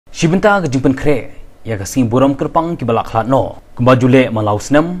Shibenta ke jingpynkhreh ya ke sing buram kerpang ki balak khlat no kembajule malau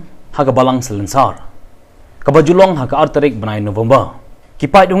senam ha ke balang selensar kebajulong ha ke 4tarik benai November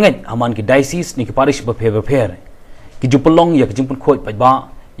ki pai dunget aman ki diocese ni ki parish bepher ki jupelong ya ke jingpynkhuid pajba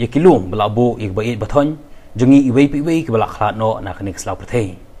ya ki lum belabu ya ke bait bathon jengi iwei piwei ki balak khlat no na kini keslau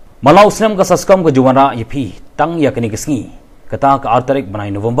perthei malau senam ke saskam ke juara ya pi tang ya kini kesngi kata ke 4tarik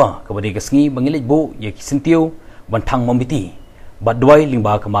benai November ke badi kesngi bangilit bu ya ki syntiew bantang mombiti dwai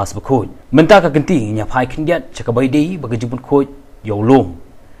lingba kemas berkhut menta ka genti nya phai khindiat chakabai dei bagi jingpynkhuid yolom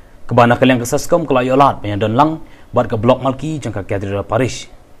kebana kalian kesaskom kala yolat penyadon lang bad ke blok Malki jangka katedral parish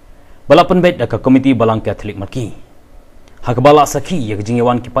balapan bet ka komiti balang Katolik Malki ha ke balak saki ya ke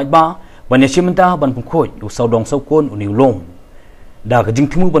jingyawan ki pajba ban yashi menta ban pungkhut usau dong saukon uniulom da ke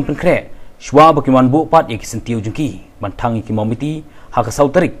jingtimu ban Pynkhreh shwa bakiman bu pat ya ki syntiew jengki ban thang ki momiti ha ke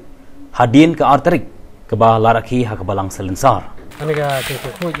 4tarik hadin ke 4tarik ke bah laraki ha ke balang selensar Anika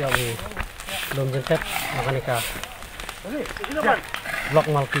jingpynkhuid yang belum jentet makanika blok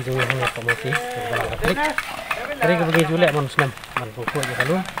Malki jeung hanya Malki balang Katolik hari ke bagi julek man senam man pungkhut ya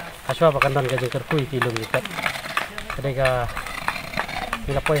kalun aswa bakandan ka jingpynkhuid ti lum jentet ketika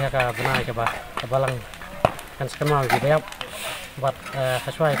nilapoi ka benai ka balang kan sekenal di bayap buat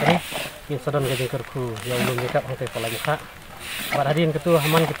aswa tadi in sadon ka jingpynkhuid ya lum jentet angke kala muka buat hadirin ketua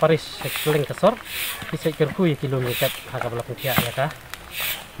haman ki paris sekeling kesor ki jingpynkhuid ti lum jentet ha ka balak pia ya ka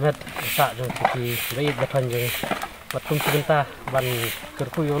met sa jong ki bait bakan jeng buat kum sebentar ban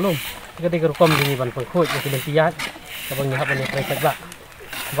kerku yolum ketika kerkom di ban Pynkhuid yang kilimpiat kabang nyahap ban private ba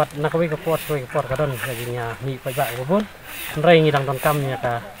buat nakawi ke port kadon kajinya mi pajak bubun rai ngidang don kam nya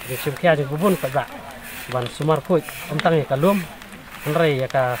ka sumkia jeng bubun pajak ban sumar khuid omtang ya kalum rai ya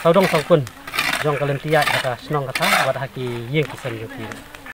ka saudong saukun jong kalimpiat ya ka senong kata buat haki yeng kisen juki